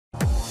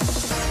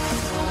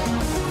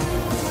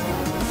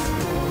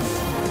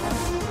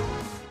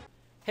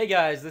Hey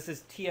guys, this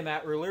is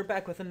TiamatRuler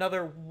back with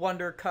another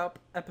Wondercup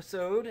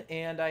episode,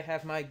 and I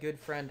have my good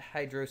friend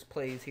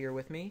JustPlayPokemon here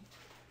with me.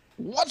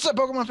 What's up,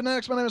 Pokemon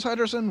fanatics? My name is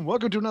Hydrosin.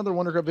 Welcome to another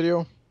Wondercup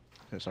video.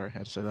 Oh, sorry, I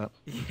had to say that.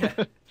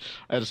 Yeah,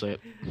 I had to say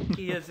it.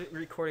 he is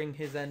recording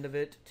his end of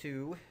it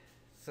too,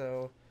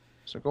 so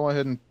So go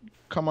ahead and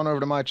come on over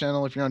to my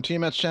channel if you're on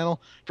Tiamat's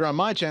channel. If you're on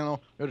my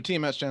channel, go to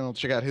Tiamat's channel,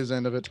 check out his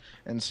end of it,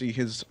 and see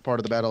his part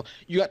of the battle.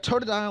 You got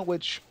Totodile,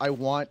 which I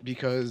want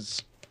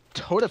because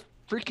Tota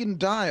freaking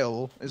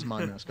Dial is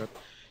my mascot.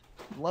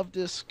 Love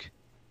Disc.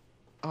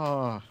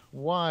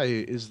 Why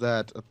is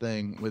that a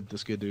thing with the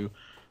Skidoo?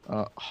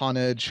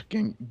 Honedge,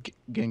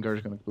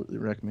 Gengar's gonna completely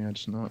wreck me. I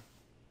just know it.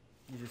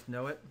 you just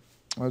know it.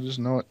 I just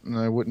know it, and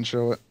I wouldn't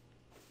show it.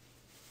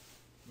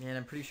 And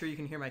I'm pretty sure you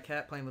can hear my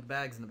cat playing with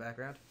bags in the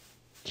background.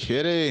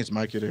 Kitty, it's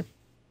my kitty.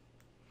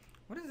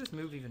 What does this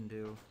move even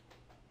do?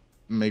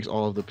 Makes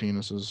all of the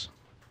penises.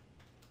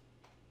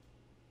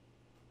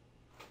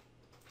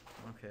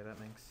 Okay, that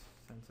makes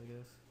sense, I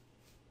guess.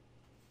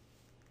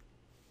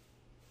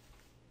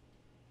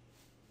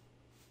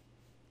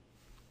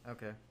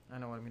 Okay, I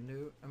know what I'm gonna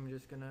do. I'm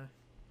just gonna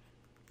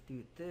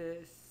do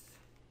this.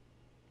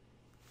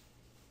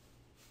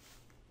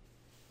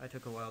 I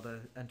took a while to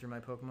enter my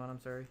Pokemon,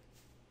 I'm sorry.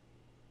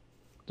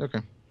 Okay.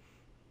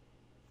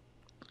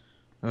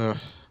 Uh,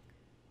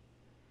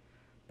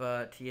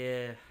 But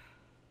yeah.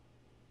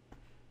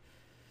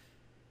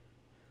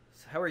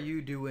 So how are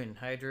you doing,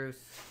 Hydros?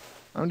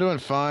 I'm doing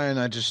fine.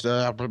 I just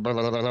lots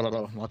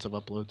of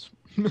uploads.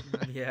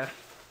 Yeah.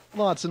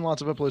 Lots and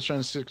lots of uploads. Trying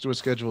to stick to a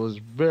schedule is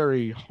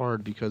very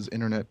hard because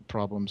internet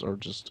problems are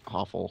just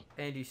awful.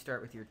 And you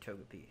start with your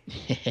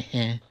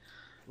Togepi.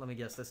 Let me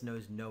guess, this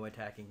knows no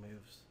attacking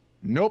moves.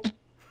 Nope.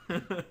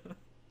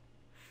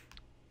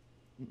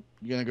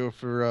 You gonna go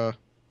for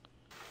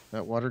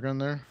that water gun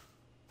there?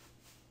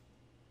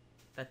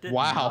 That did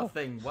Wow.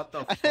 nothing. What the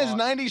That fuck? has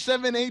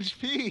 97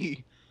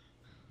 HP.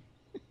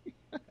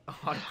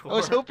 I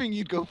was hoping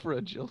you'd go for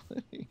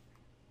agility.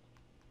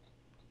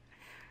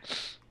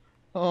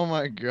 Oh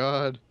my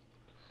god.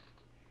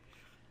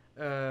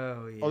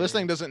 Oh, yeah. Oh, this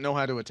thing doesn't know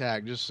how to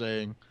attack, just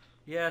saying.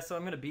 Yeah, so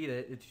I'm gonna beat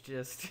it. It's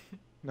just...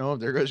 No,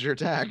 there goes your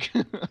attack.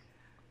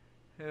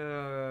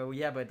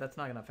 yeah, but that's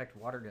not gonna affect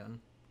Water Gun.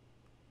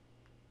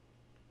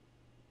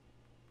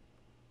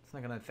 It's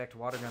not gonna affect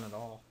Water Gun at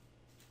all.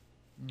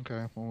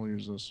 Okay, we'll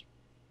use this.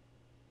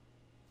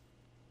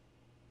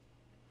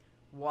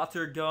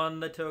 Water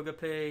Gun, the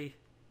Togepi.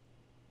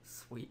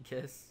 Sweet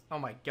kiss. Oh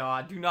my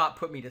god, do not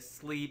put me to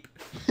sleep.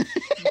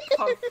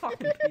 You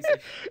fucking piece of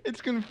shit.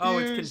 It's confused. Oh,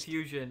 it's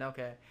confusion.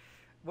 Okay.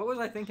 What was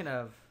I thinking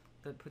of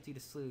that puts you to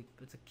sleep?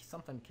 It's a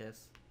something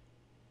kiss.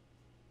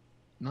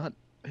 Not.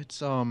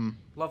 It's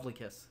Lovely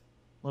kiss.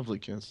 Lovely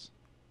kiss.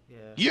 Yeah.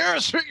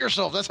 Yes, hit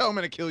yourself. That's how I'm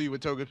gonna kill you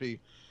with Togepi.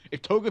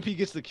 If Togepi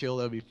gets the kill,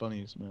 that'd be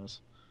funny as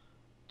mess.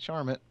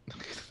 Charm it.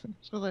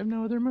 So I have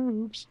no other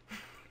moves.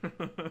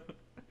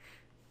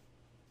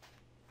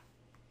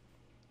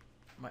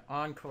 My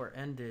encore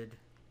ended.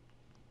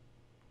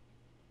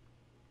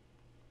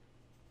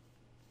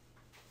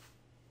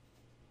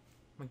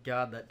 Oh my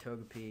god, that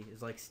Togepi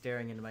is like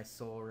staring into my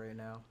soul right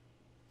now.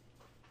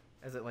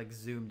 As it like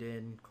zoomed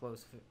in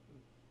close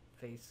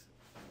face.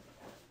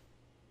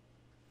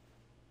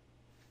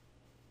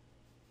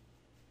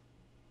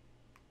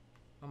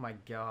 Oh my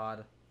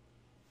god.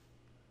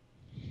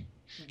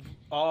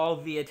 All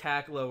the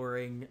attack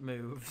lowering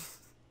moves.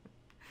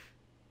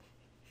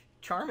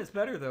 Charm is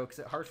better though, because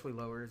it harshly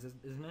lowers,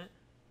 isn't it?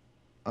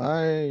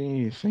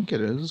 I think it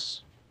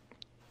is.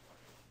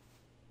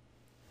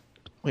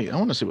 Wait, I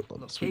want to see what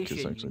level Sweet Kiss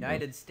Location, actually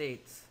United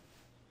States.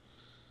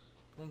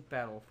 Link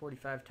battle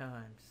 45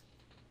 times.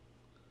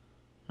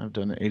 I've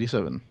done it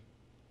 87.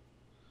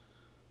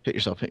 Hit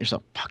yourself, hit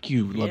yourself. Fuck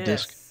you, Love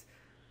Disc.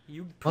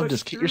 You Love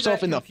Disc, hit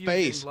yourself in the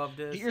face.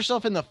 Hit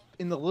yourself in the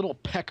little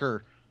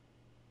pecker.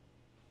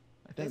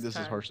 I think this is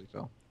time. harshly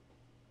fell.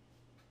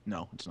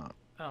 No, it's not.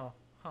 Oh,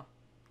 huh.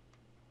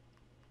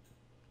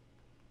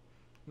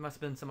 It must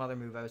have been some other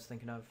move I was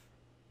thinking of.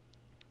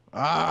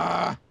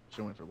 Ah!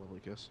 She went for Lovely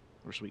Kiss.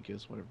 Or Sweet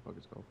Kiss, whatever the fuck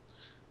it's called.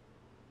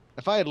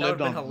 If I had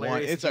lived on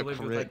one, it's a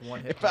crit.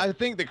 Like I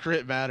think the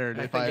crit mattered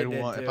if I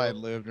had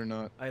lived or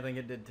not. I think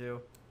it did too.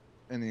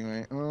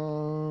 Anyway,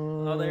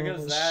 oh, there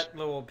goes that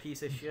little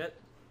piece of shit.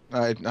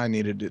 I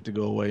needed it to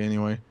go away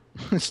anyway.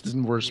 It's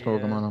the worst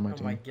Pokemon on my team.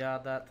 Oh my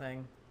god, that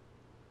thing.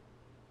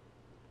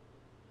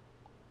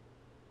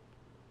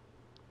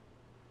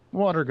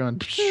 Water gun.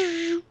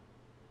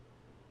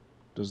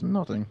 Does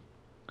nothing.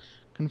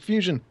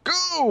 Confusion.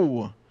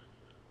 Go!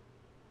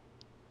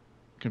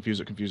 Confuse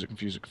it, confuse it,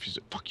 confuse it, confuse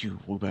it. Fuck you,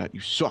 Woobat.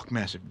 You suck,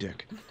 massive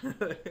dick.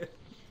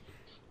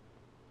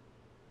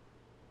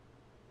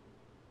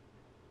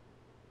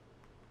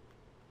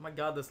 Oh my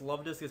god, this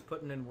Love Disc is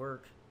putting in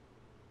work.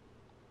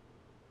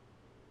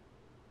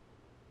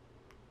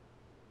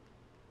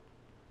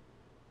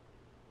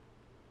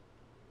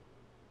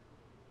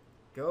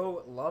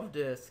 Go Love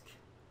Disc.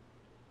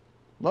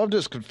 Love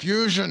Disc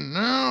confusion.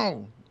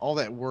 No! All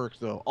that work,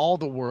 though. All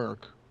the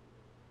work.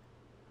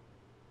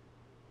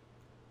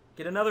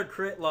 Get another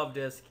crit, Love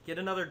Disc. Get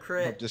another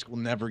crit. Love Disc will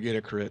never get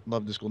a crit.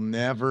 Love Disc will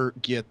never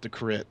get the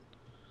crit.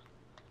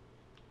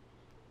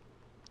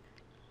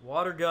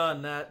 Water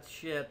gun, that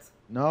shit.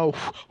 No.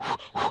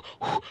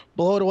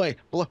 Blow it away.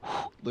 Blow.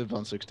 Lived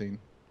on 16.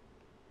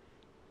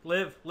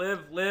 Live,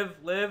 live, live,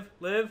 live,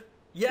 live.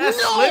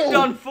 Yes, No! lived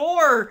on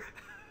 4.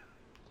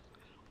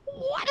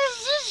 What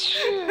is this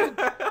shit?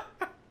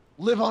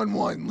 Live on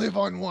 1. Live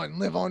on 1.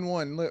 Live on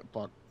 1. Live.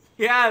 Fuck.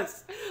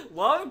 Yes,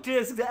 Love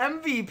Disc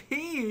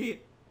MVP.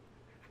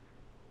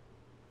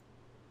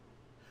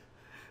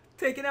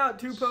 Taking out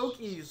 2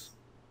 Pokies.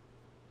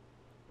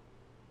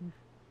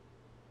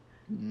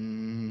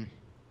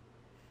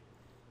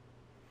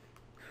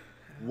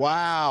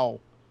 Wow.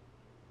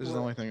 This is the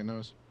What? only thing it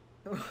knows.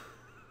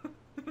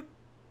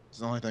 It's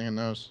the only thing it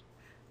knows.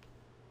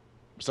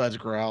 Besides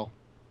growl.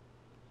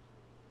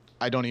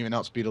 I don't even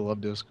outspeed a Love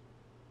Disc.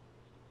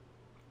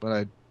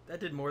 But That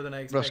did more than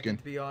I expected,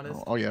 to be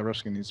honest. Oh yeah,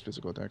 Rough-Skin needs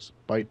physical attacks.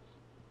 Bite.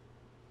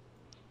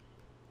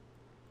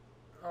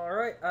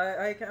 Alright,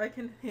 I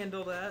can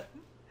handle that.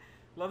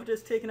 Love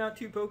Disc taking out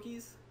 2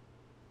 Pokies.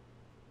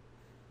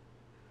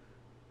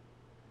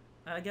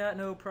 I got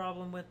no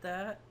problem with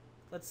that.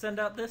 Let's send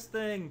out this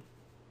thing.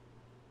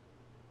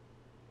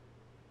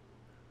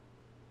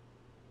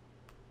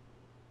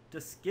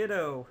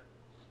 Skiddo.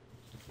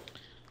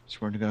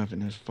 Swear to God, if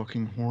it has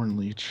fucking Horn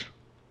Leech.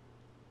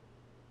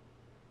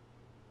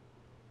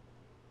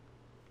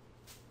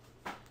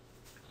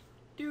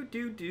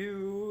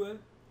 Do.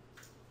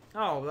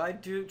 Oh, I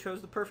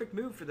chose the perfect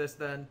move for this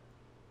then.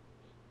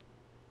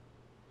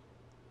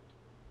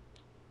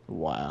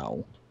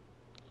 Wow.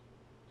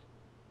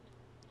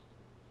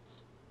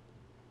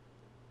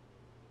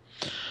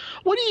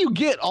 What do you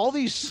get? All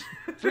these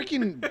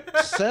freaking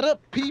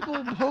setup people,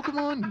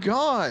 Pokemon?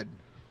 God.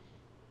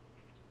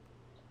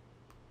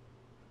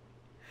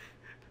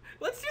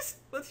 Let's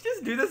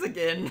just do this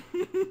again.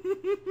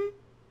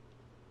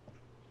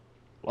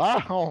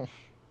 Wow.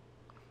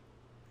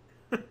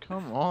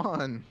 Come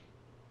on.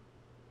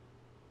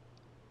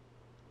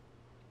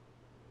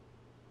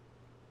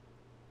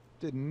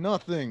 Did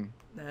nothing.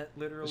 That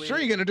literally. Sure,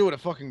 you're gonna do it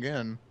fucking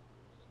again.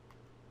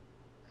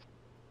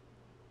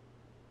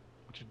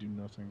 Watch you do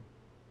nothing.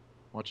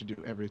 Watch you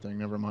do everything.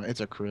 Never mind.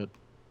 It's a crit.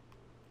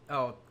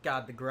 Oh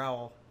God, the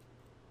growl.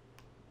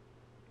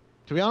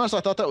 To be honest, I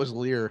thought that was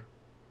Leer.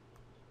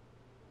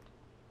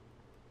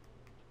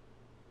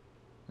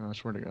 I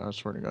swear to God, I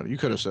swear to God. You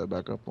could have set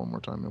back up one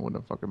more time. It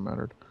wouldn't have fucking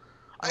mattered.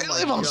 I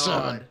live on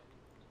 7.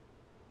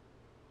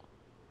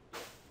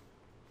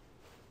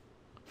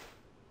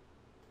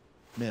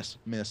 Miss.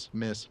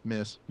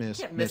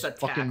 Can't miss a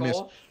Fucking miss.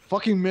 tackle.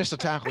 Fucking miss a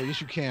tackle.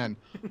 Yes, you can.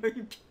 No,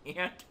 you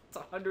can't. It's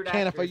 100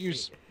 Can if I accuracy.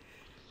 use...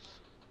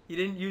 You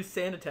didn't use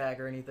Sand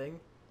Attack or anything.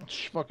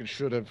 Fucking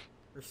should have.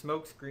 Or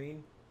Smoke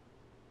Screen.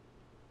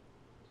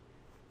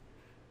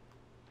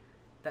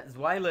 That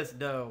Zweilous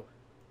dough.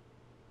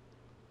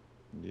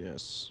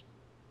 Yes.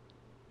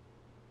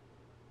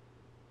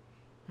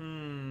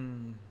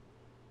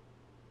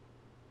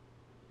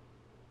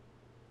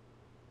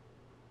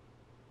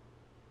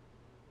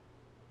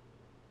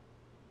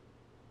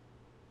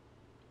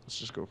 Let's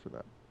just go for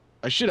that.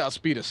 I should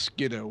outspeed a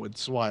Skiddo with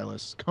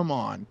Zweilous. Come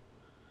on.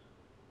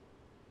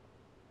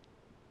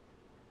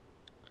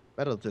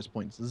 Battle at this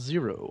point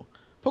 0.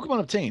 Pokemon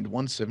obtained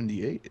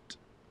 178.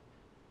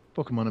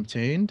 Pokemon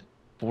obtained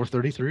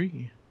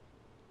 433.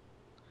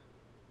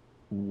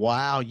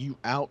 Wow, you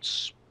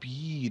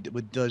outspeed,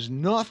 but does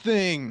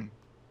nothing.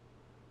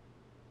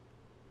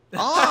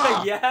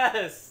 Ah!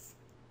 Yes!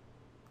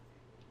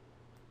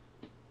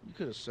 You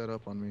could have set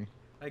up on me.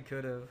 I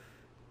could have.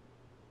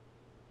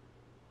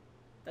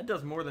 That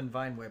does more than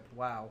Vine Whip.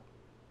 Wow.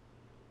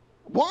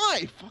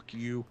 Why? Fuck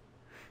you.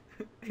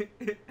 I'm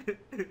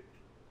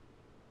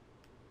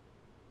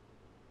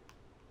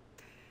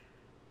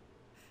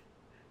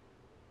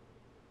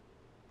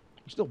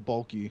still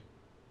bulky.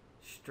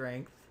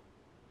 Strength.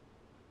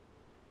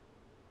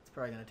 It's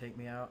probably gonna take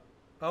me out.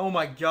 Oh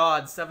my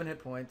God, 7 hit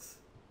points.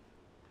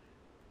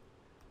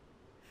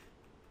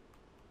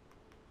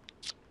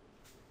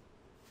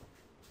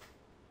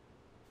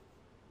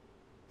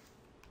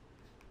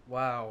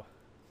 Wow.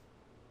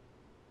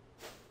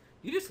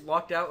 You just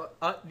lucked out.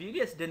 You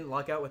just didn't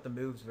luck out with the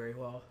moves very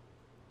well.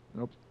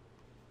 Nope.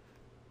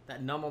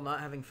 That Numble not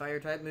having fire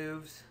type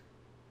moves.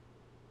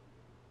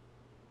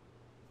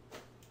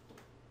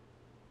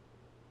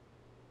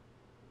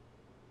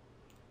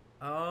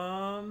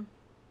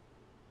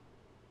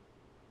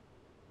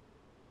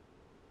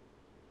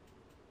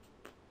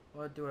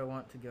 What do I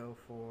want to go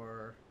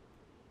for?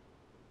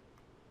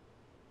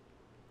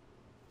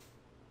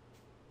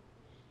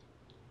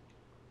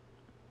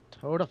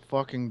 Toad a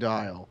fucking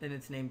dial. And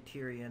it's named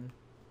Tyrion.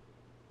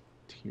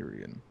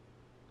 Tyrion.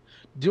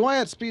 Do I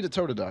outspeed a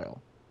Totodile?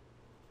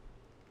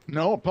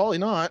 No, probably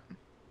not.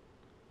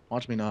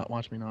 Watch me not,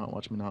 watch me not,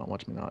 watch me not,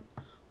 watch me not.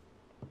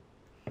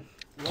 You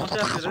won't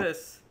after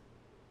this.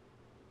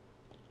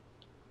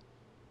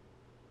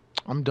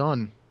 I'm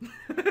done.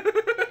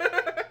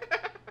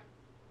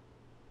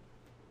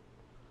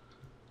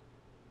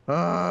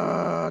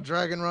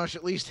 Dragon Rush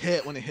at least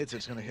hit. When it hits,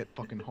 it's gonna hit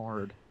fucking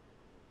hard.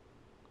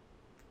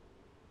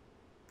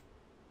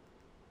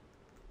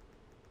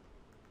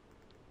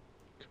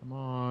 Come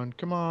on,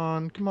 come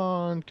on, come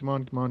on, come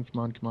on, come on, come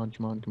on, come on,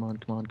 come on, come on,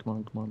 come on, come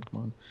on, come on,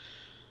 come on.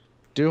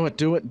 Do it,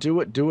 do it,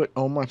 do it, do it.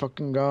 Oh my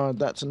fucking god,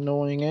 that's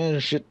annoying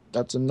as shit.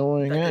 That's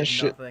annoying as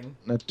shit. Nothing.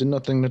 That did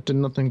nothing, that did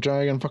nothing.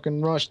 Dragon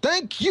fucking Rush.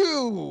 Thank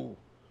you!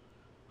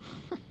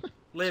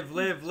 Live,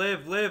 live,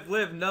 live, live,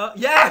 live. No.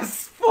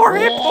 Yes! 4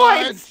 hit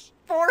points!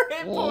 4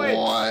 hit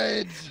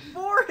points! What?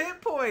 4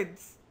 hit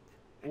points!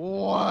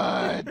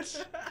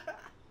 What?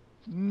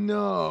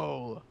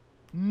 No.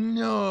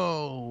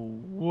 No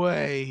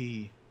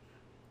way.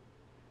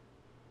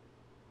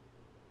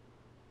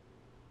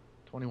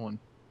 21.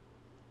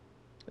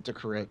 That's a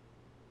crit.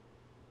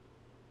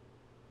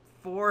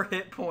 4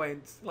 hit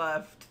points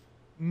left.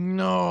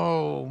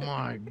 No,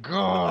 my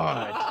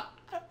god.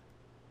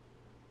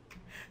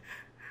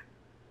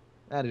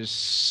 That is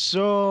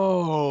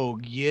so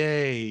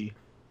yay.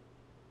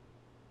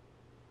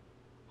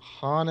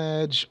 Han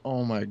Edge,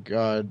 oh my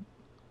god.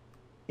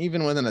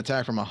 Even with an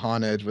attack from a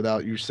Han Edge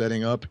without you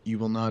setting up, you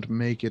will not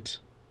make it.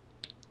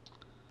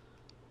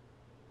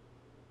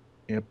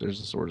 Yep, there's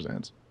the Sword's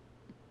Dance.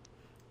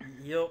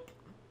 Yup.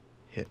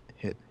 Hit,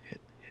 hit, hit,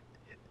 hit,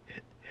 hit,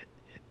 hit, hit,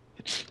 hit,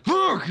 hit.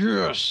 Fuck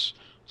yes!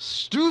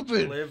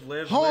 Stupid Live,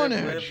 live, Han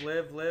live, Edge.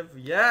 live, live, live.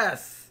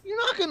 Yes! You're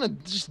not gonna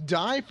just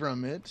die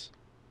from it.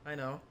 I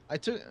know. I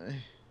took...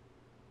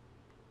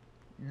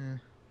 yeah.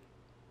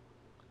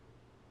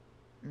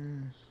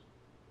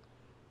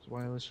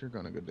 Wireless, you're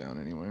gonna go down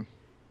anyway.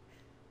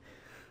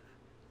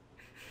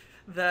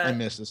 I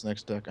miss this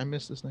next deck. I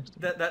miss this next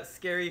deck. That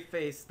scary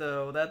face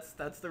though.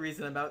 That's the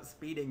reason I'm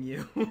outspeeding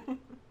you.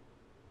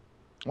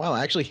 Wow,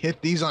 I actually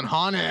hit these on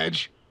Han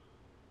Edge.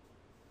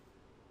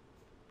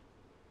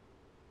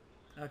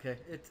 Okay,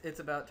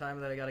 it's about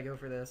time that I gotta go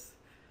for this.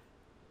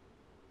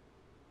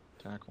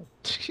 Tackle.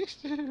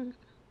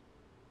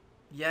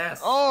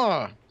 Yes.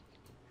 Oh.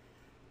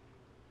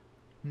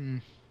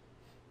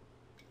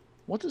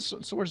 What does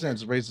Sword's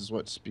Dance raises?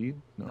 What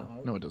speed?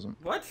 No, it doesn't.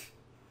 What?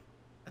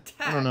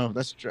 Attack. I don't know.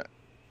 That's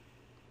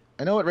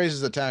I know it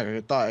raises attack.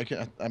 I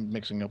thought I'm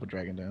mixing up with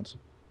Dragon Dance.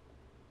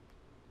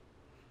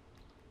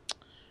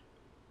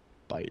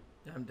 Bite.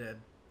 I'm dead.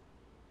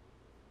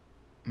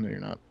 No, you're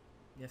not.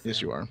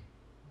 Yes, you are.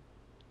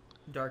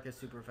 Dark is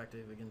super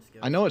effective against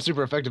ghosts. I know it's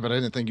super effective, but I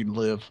didn't think you'd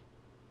live.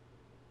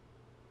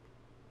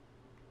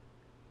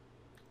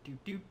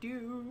 Do.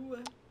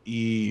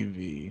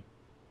 Eevee.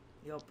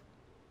 Yup.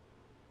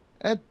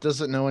 That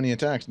doesn't know any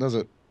attacks, does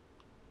it?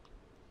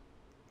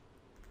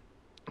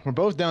 We're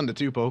both down to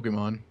 2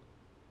 Pokemon.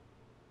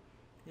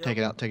 Yep. Take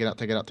it out, take it out,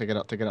 take it out, take it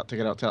out, take it out, take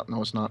it out, take it out.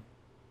 No, it's not.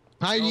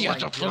 I get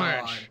the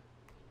flinch!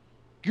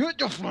 Get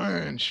the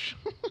flinch!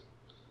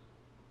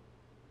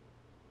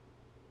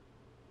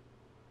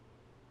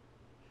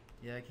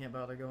 Yeah, I can't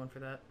bother going for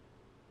that.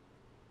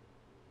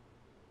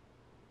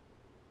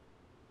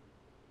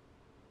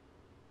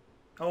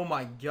 Oh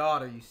my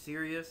god, are you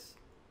serious?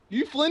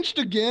 You flinched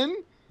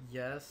again?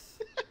 Yes.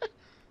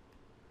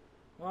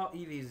 Well,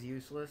 Eevee's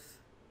useless.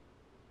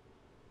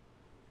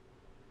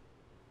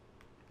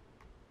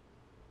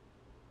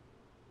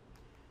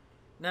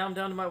 Now I'm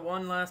down to my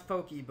one last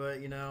Pokey, but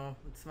you know,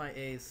 it's my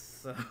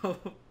ace, so...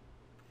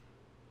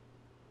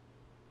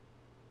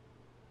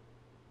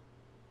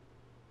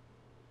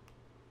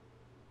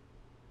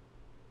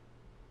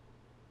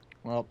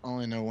 Well, I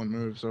only know one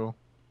move, so...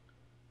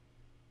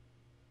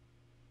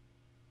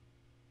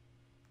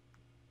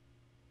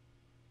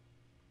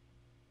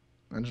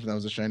 Imagine if that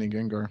was a shiny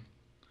Gengar.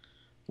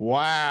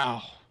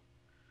 Wow!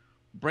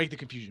 Break the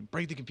confusion.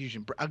 Break the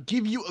confusion. I'll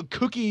give you a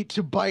cookie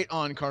to bite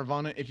on,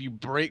 Carvana, if you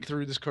break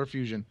through this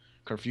Carfusion.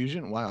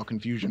 Carfusion? Wow,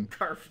 confusion.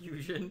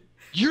 Carfusion.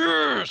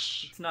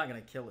 Yes! It's not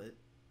gonna kill it.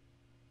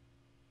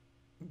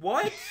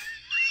 What?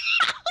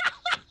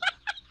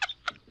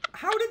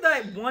 How did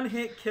that one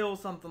hit kill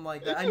something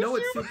like that? I know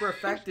it's super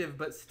effective,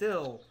 but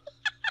still.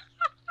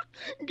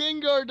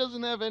 Gengar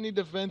doesn't have any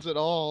defense at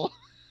all.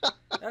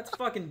 That's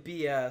fucking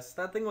BS.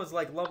 That thing was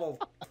like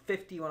level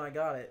 50 when I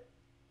got it.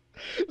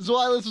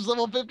 Zweilous was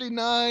level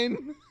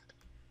 59.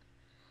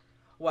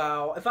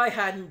 Wow, if I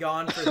hadn't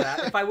gone for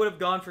that, if I would have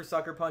gone for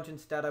Sucker Punch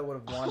instead, I would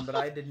have won, but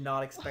I did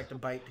not expect a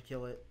bite to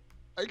kill it.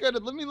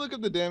 Let me look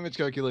at the damage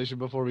calculation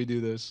before we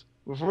do this.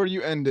 Before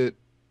you end it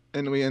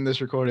and we end this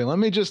recording. Let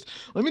me just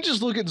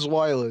look at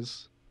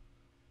Zweilous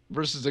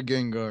versus a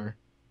Gengar.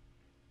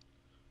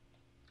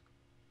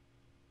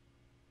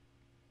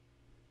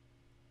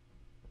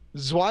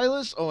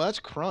 Zweilous? Oh, that's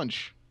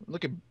Crunch.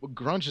 Look at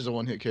Grunch is a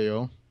one-hit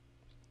KO.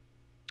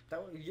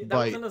 That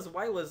wasn't a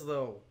Zweilous,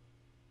 though.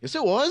 Yes,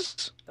 it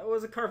was. That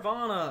was a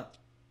Carvana.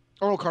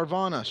 Oh,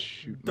 Carvana.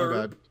 Shoot, my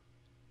bad.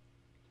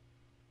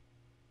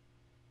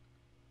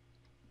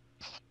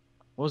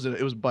 What was it?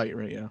 It was Bite,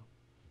 right? Yeah.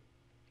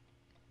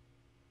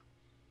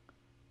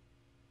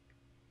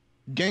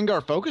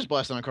 Gengar Focus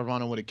Blast on a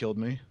Carvana would have killed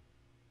me.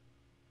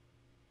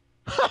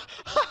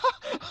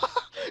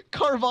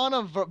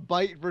 Carvana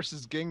bite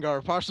versus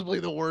Gengar, possibly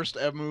the worst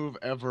move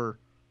ever.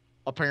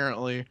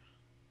 Apparently.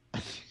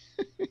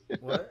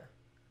 What?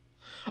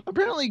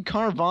 Apparently,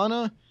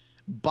 Carvana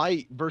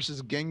bite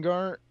versus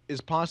Gengar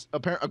is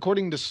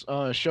according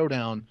to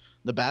Showdown,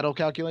 the battle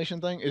calculation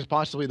thing is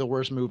possibly the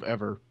worst move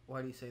ever.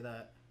 Why do you say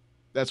that?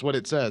 That's what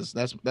it says.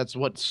 That's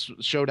what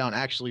Showdown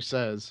actually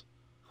says.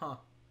 Huh.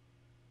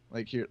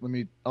 Like here,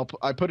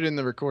 I put it in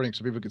the recording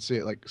so people could see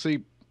it. Like, see,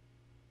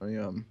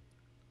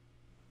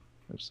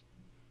 oops.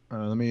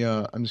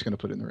 I'm just gonna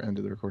put it in the end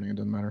of the recording. It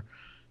doesn't matter.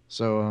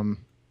 So,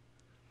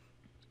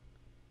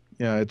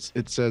 yeah,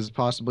 it says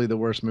possibly the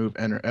worst move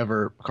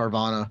ever.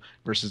 Carvana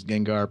versus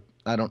Gengar.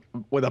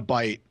 With a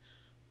bite.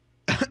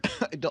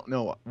 I don't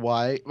know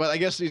why, but I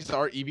guess these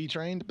are EV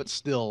trained. But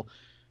still,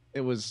 I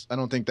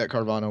don't think that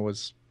Carvana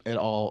was at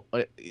all.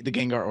 The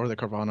Gengar or the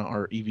Carvana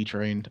are EV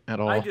trained at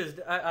all. I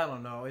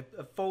don't know.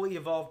 A fully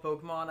evolved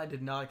Pokemon, I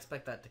did not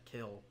expect that to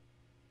kill.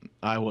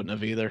 I wouldn't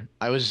have either.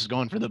 I was just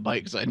going for the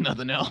bite because I had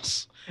nothing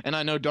else. And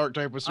I know Dark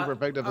type was super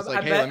effective. It's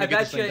like, hey, let me get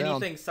this thing down. I bet you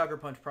anything Sucker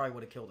Punch probably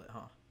would have killed it, huh?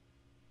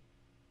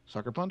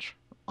 Sucker Punch?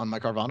 On my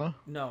Carvana?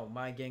 No,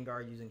 my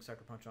Gengar using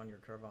Sucker Punch on your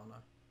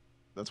Carvana.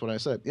 That's what I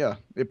said. Yeah,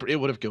 it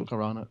would have killed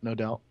Carvana, no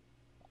doubt.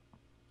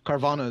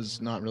 Carvana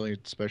is not really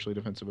especially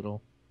defensive at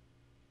all.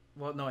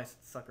 Well, no, I said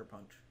Sucker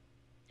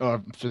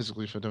Punch.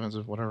 Physically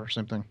defensive, whatever,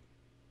 same thing.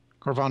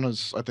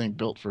 Carvana's, I think,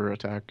 built for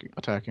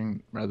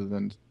attacking rather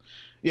than...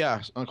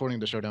 Yeah, according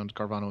to Showdown,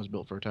 Carvana was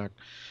built for attack.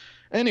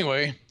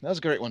 Anyway, that was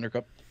a great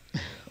Wondercup.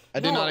 I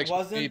did not expect... No,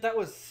 it wasn't. That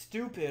was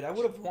stupid. I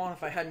would have won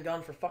if I hadn't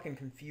gone for fucking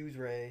Confuse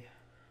Ray.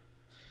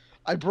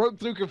 I broke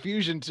through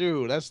Confusion,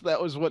 too.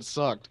 That was what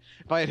sucked.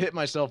 If I had hit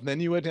myself, then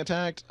you had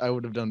attacked, I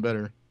would have done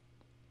better.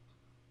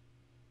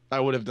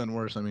 I would have done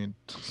worse, I mean.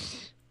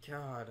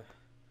 God.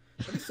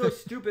 That is so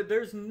stupid.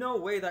 There's no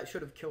way that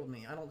should have killed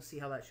me. I don't see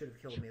how that should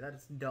have killed me. That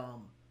is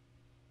dumb.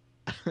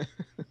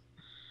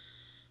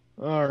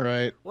 All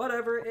right.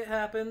 Whatever, it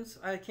happens.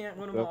 I can't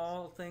win them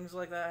all. Things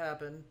like that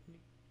happen.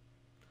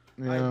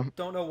 Yeah. I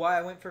don't know why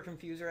I went for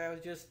Confuser.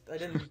 I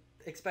didn't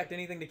expect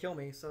anything to kill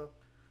me, so.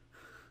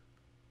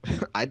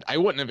 I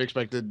wouldn't have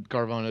expected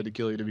Carvana to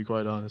kill you, to be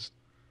quite honest.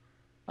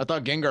 I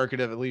thought Gengar could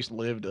have at least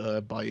lived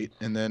a bite,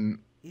 and then...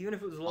 Even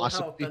if it was low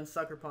health, then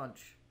Sucker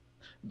Punch.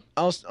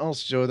 I'll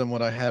show them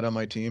what I had on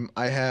my team.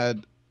 I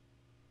had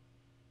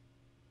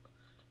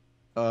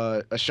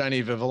a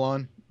shiny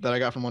Vivillon that I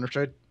got from Wonder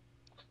Trade.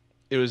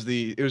 It was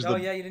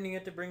yeah, you didn't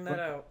get to bring that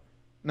out.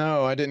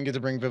 No, I didn't get to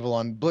bring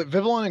Vivillon.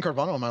 Vivillon and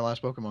Carvana were my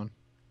last Pokemon.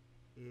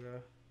 Yeah.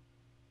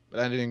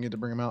 But I didn't get to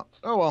bring them out.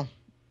 Oh well.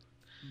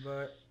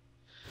 But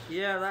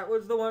yeah, that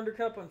was the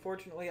Wondercup.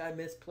 Unfortunately, I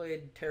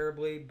misplayed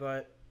terribly,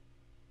 but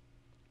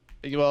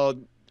well,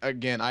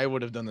 again, I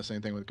would have done the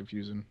same thing with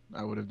Confusion.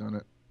 I would have done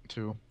it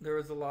too. There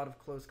was a lot of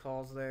close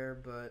calls there,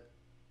 but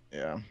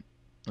yeah,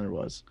 there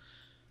was.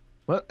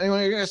 But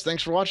anyway, guys,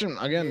 thanks for watching.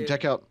 Again,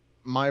 check out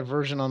my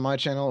version on my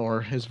channel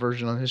or his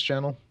version on his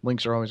channel.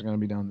 Links are always going to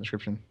be down in the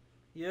description.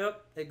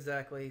 Yep,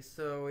 exactly.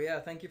 So yeah,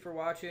 thank you for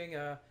watching.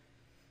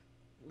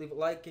 Leave a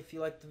like if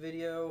you liked the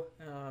video.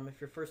 If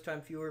you're a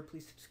first-time viewer,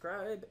 please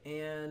subscribe.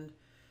 And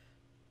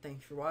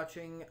thanks for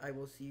watching. I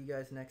will see you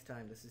guys next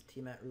time. This is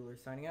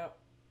TiamatRuler signing out.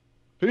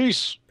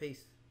 Peace.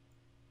 Peace.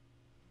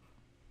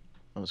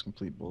 That was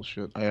complete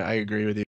bullshit. I agree with you.